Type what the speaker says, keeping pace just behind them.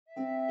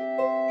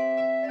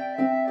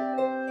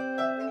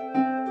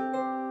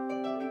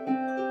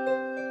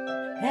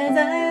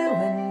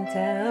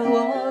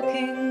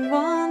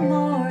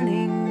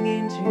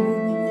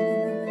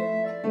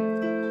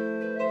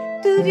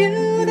to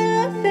view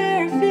the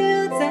fair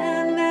fields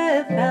and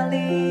the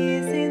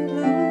valleys in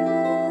blue.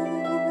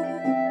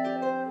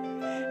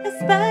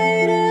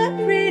 Espied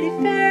a pretty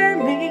fair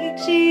maid,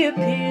 she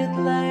appeared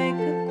like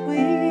a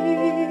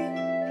queen,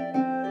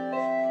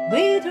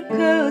 with her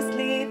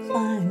costly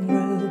flying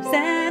robes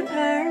and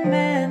her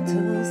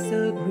mantle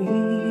so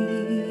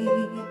green.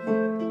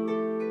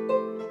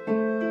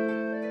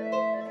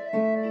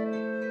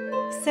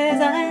 Says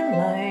I'm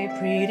my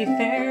pretty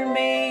fair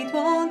maid,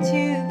 won't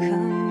you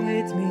come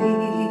with me?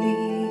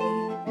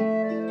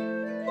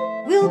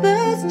 We'll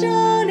both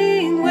join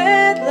in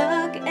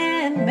wedlock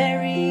and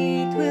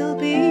married we'll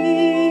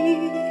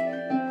be.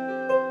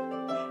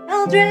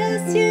 I'll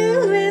dress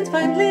you in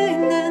fine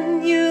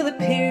linen, you'll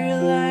appear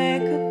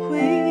like a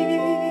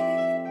queen,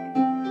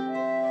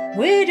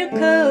 with your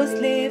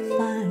costly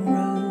flying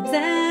robes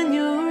and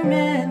your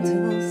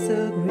mantle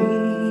so green.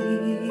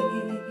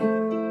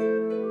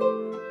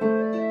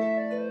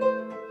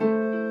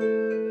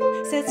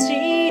 Says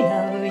she,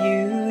 now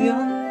you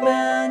young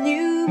man,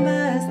 you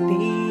must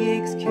be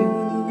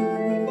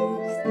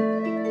excused,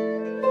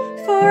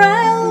 for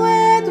I'll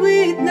wed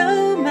with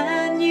no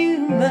man,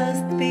 you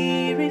must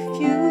be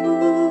refused.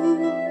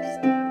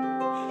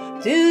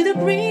 To the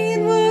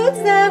green woods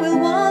I will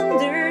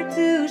wander,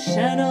 to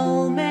shun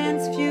all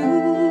men's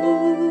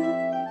view,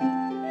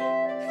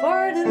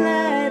 for the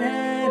lad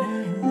that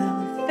I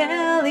love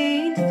fell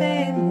in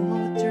fame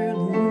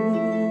Waterloo.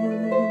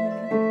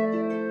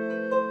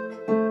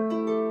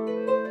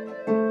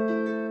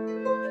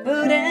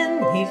 Oh,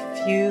 then if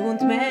you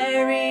won't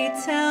marry,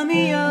 tell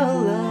me your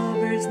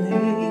lover's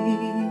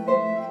name,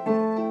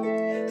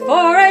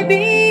 for I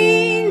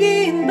being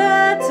in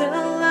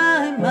battle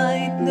I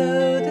might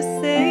know the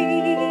same.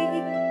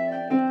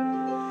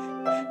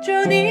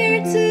 Draw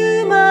near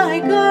to my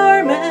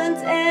garment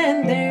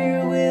and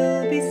there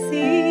will be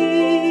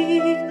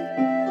seen,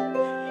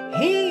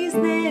 his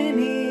name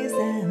is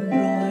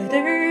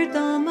embroidered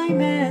on my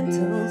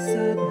mantle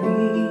so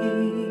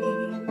green.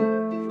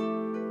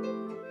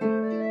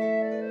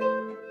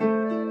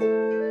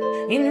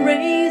 In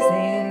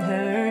raising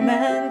her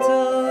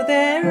mantle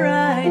there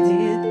I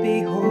did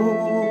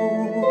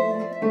behold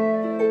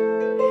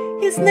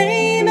his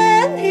name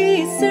and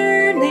his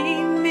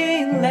surname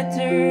in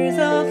letters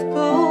of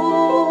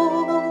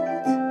gold.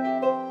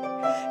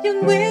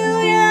 Young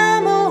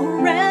William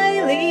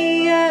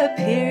O'Reilly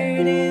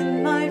appeared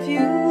in my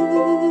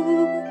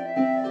view.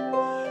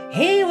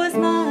 He was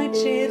my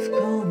chief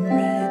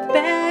comrade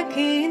back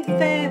in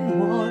famed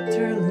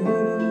Waterloo.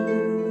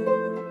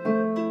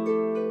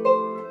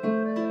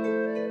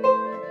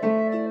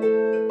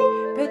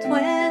 But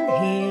when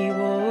he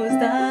was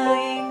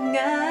dying,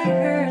 I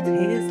heard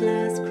his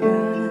last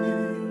cry.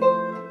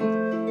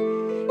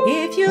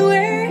 If you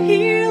were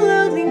here,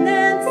 lovely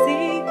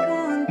Nancy,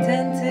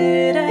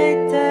 contented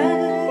I'd die.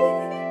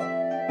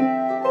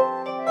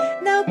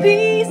 Now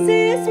peace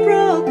is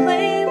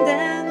proclaimed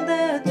and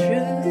the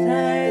truth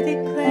I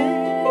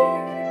declare.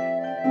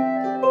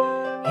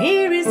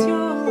 Here is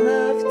your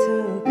love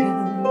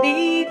token,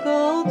 the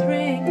gold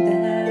ring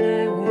that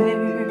I wear.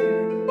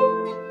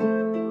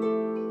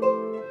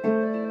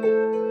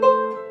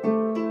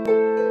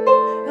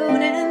 Oh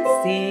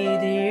Nancy,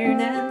 dear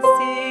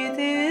Nancy,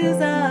 'tis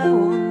I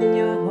won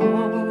your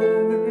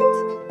heart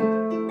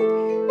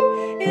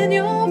in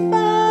your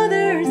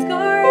father's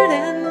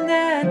garden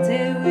that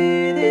day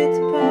we did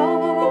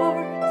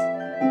part.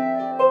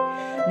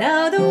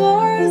 Now the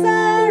wars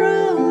are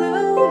all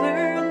over,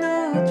 no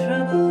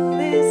trouble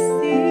is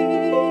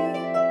seen,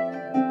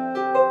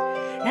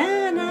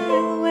 and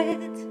I'll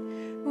wed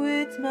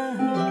with my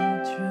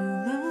true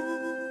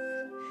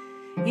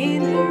love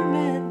in her